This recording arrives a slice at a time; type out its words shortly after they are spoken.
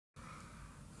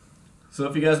So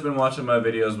if you guys have been watching my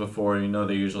videos before, you know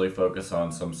they usually focus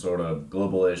on some sort of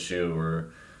global issue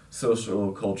or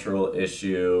social cultural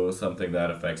issue, something that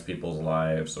affects people's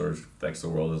lives or affects the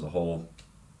world as a whole.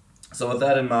 So with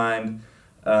that in mind,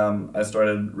 I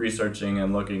started researching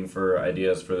and looking for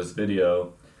ideas for this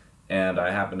video, and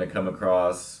I happened to come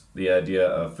across the idea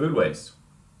of food waste.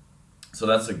 So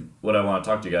what I want to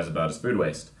talk to you guys about is food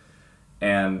waste.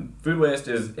 And food waste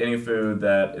is any food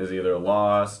that is either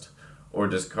lost or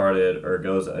discarded or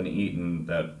goes uneaten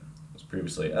that was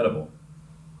previously edible.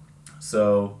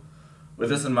 So with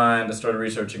this in mind, I started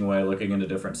researching away, looking into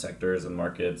different sectors and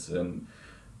markets and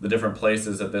the different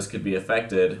places that this could be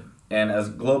affected, and as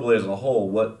globally as a whole,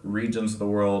 what regions of the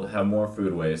world have more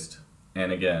food waste,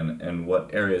 and again, in what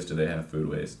areas do they have food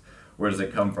waste? Where does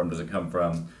it come from? Does it come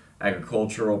from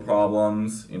agricultural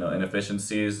problems,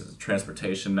 inefficiencies,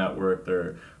 transportation network,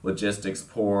 their logistics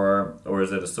poor, or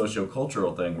is it a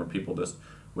socio-cultural thing where people just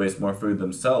waste more food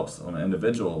themselves on an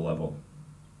individual level?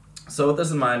 So with this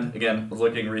in mind, again, I was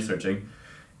looking and researching,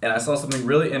 and I saw something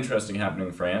really interesting happening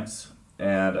in France,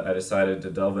 and I decided to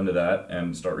delve into that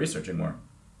and start researching more.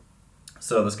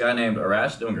 So this guy named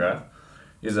Arash Dimograph,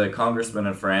 he's a congressman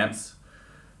in France,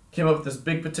 came up with this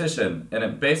big petition, and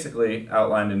it basically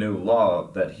outlined a new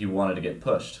law that he wanted to get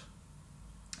pushed.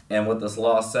 And what this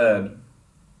law said,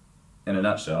 in a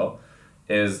nutshell,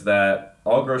 is that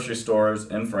all grocery stores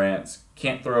in France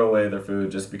can't throw away their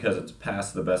food just because it's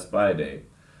past the best buy date.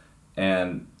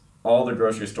 And all the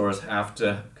grocery stores have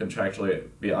to contractually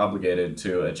be obligated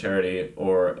to a charity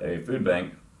or a food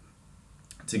bank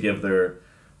to give their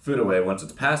food away once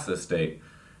it's past this date.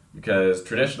 Because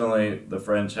traditionally, the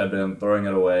French had been throwing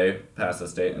it away past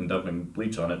this date and dumping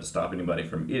bleach on it to stop anybody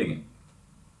from eating it.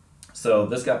 So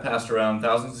this got passed around,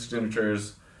 thousands of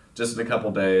signatures just in a couple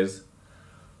days.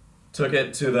 Took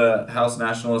it to the House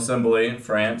National Assembly in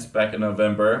France back in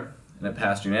November, and it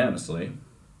passed unanimously.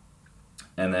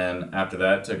 And then after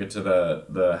that, took it to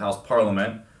the House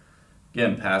Parliament,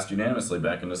 again passed unanimously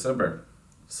back in December.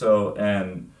 So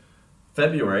in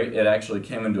February, it actually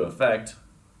came into effect.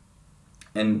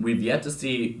 And we've yet to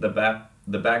see the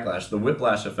backlash, the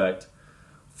whiplash effect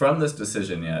from this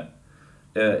decision yet.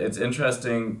 It's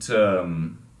interesting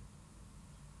to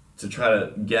try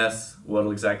to guess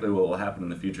exactly what will happen in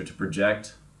the future, to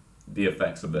project the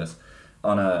effects of this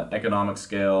on an economic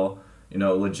scale,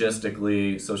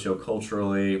 logistically,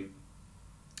 socioculturally.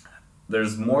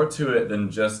 There's more to it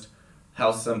than just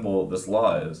how simple this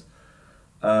law is.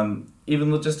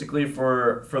 Even logistically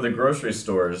for the grocery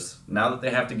stores, now that they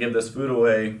have to give this food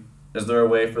away, is there a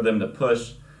way for them to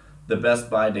push the best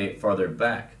buy date farther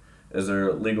back? Is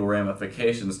there legal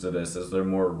ramifications to this? Is there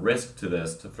more risk to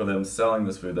this for them selling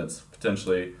this food that's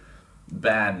potentially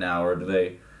bad now, or do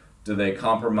they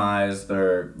compromise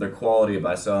their quality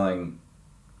by selling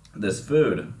this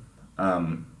food?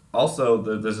 Also,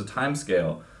 there's a time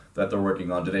scale that they're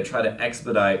working on. Do they try to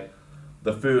expedite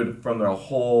the food from their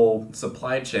whole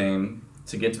supply chain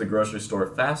to get to the grocery store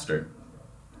faster,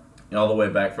 all the way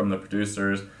back from the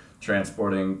producers,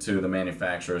 transporting to the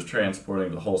manufacturers, transporting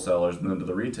to the wholesalers, and then to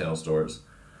the retail stores?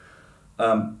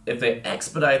 If they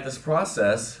expedite this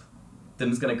process, then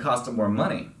it's going to cost them more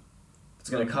money. If it's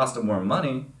going to cost them more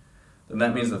money, then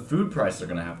that means the food prices are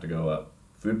going to have to go up.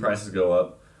 Food prices go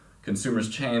up, consumers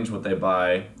change what they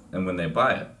buy and when they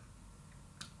buy it.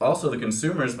 Also, the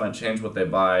consumers might change what they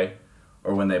buy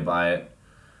or when they buy it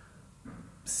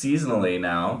seasonally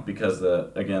now, because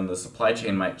the supply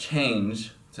chain might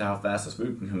change to how fast this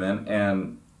food can come in,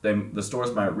 and the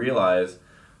stores might realize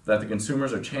that the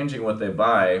consumers are changing what they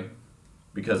buy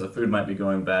because the food might be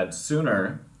going bad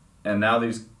sooner, and now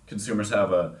these consumers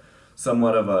have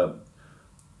somewhat of a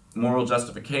moral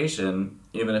justification,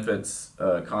 even if it's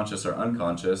conscious or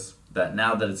unconscious, that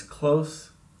now that it's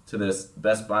close to this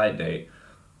best buy date,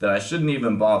 that I shouldn't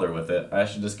even bother with it. I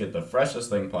should just get the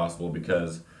freshest thing possible,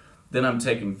 because then I'm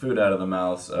taking food out of the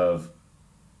mouths of,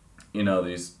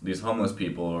 these homeless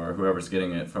people or whoever's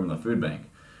getting it from the food bank.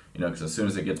 Because as soon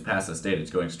as it gets past this date,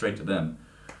 it's going straight to them.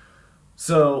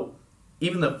 So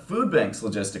even the food banks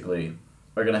logistically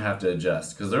are going to have to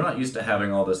adjust, because they're not used to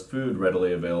having all this food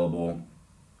readily available,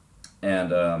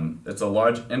 and it's a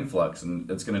large influx,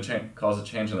 and it's going to cause a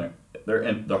change in their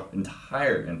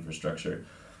entire infrastructure.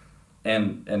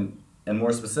 And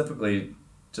more specifically,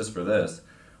 just for this,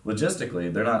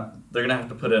 logistically, they're going to have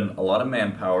to put in a lot of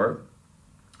manpower,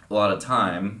 a lot of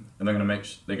time, and they're going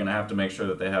to have to make sure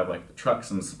that they have the trucks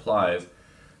and supplies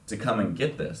to come and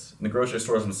get this. And the grocery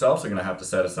stores themselves are going to have to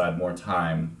set aside more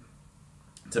time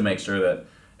to make sure that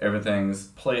everything's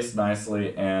placed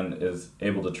nicely and is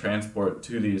able to transport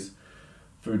to these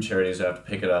food charities who have to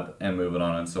pick it up and move it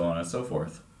on, and so on and so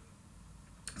forth.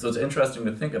 So it's interesting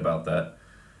to think about that.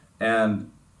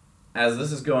 And as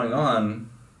this is going on,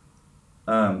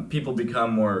 people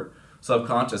become more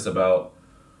subconscious about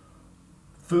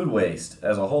food waste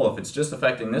as a whole. If it's just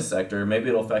affecting this sector, maybe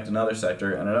it'll affect another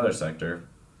sector and another sector.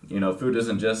 Food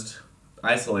isn't just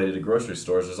isolated to grocery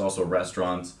stores. There's also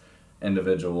restaurants,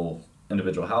 individual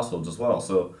households as well.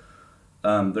 So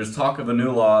there's talk of a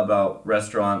new law about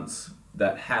restaurants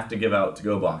that have to give out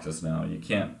to-go boxes now.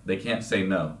 They can't say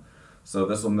no. So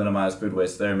this will minimize food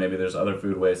waste there. Maybe there's other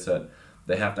food waste that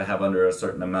they have to have under a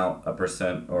certain amount, a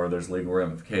percent, or there's legal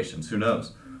ramifications. Who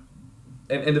knows?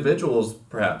 And individuals,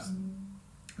 perhaps,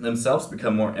 themselves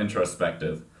become more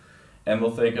introspective and will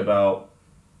think about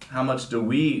how much do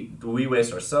we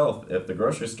waste ourselves if the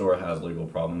grocery store has legal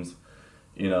problems.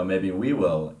 Maybe we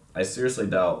will. I seriously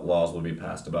doubt laws will be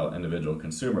passed about individual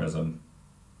consumerism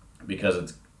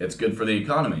because it's good for the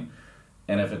economy.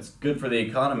 And if it's good for the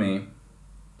economy,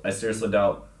 I seriously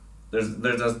doubt there's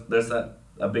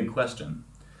a big question.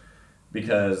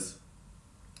 Because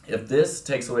if this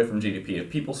takes away from GDP, if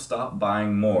people stop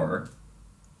buying more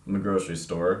from the grocery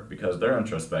store because they're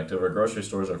introspective or grocery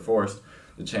stores are forced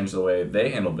to change the way they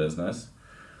handle business,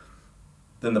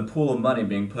 then the pool of money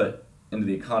being put into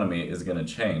the economy is going to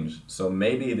change. So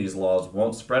maybe these laws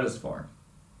won't spread as far.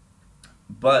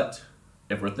 But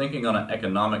if we're thinking on an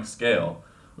economic scale,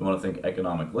 we want to think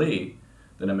economically,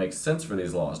 then it makes sense for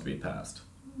these laws to be passed.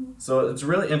 So it's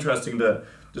really interesting to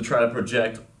try to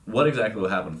project what exactly will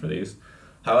happen for these.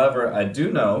 However, I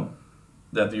do know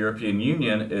that the European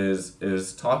Union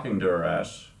is talking to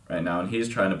Arash right now, and he's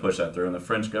trying to push that through, and the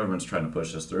French government's trying to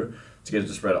push this through to get it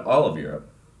to spread to all of Europe.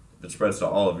 If it spreads to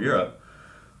all of Europe,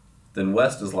 then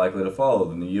West is likely to follow,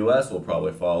 then the US will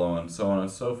probably follow, and so on and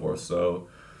so forth. So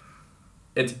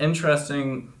it's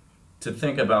interesting to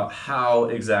think about how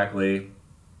exactly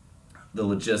the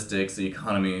logistics, the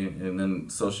economy, and then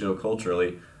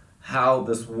socio-culturally, how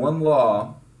this one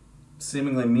law,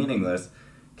 seemingly meaningless,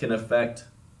 can affect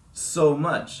so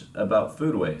much about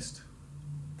food waste.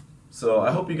 So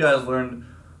I hope you guys learned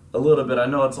a little bit. I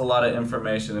know it's a lot of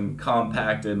information and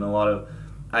compacted and a lot of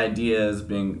ideas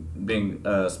being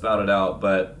spouted out,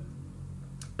 but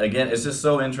again, it's just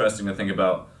so interesting to think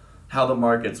about how the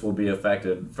markets will be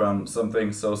affected from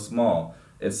something so small.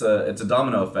 It's a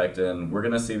domino effect, and we're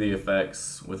going to see the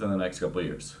effects within the next couple of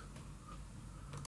years.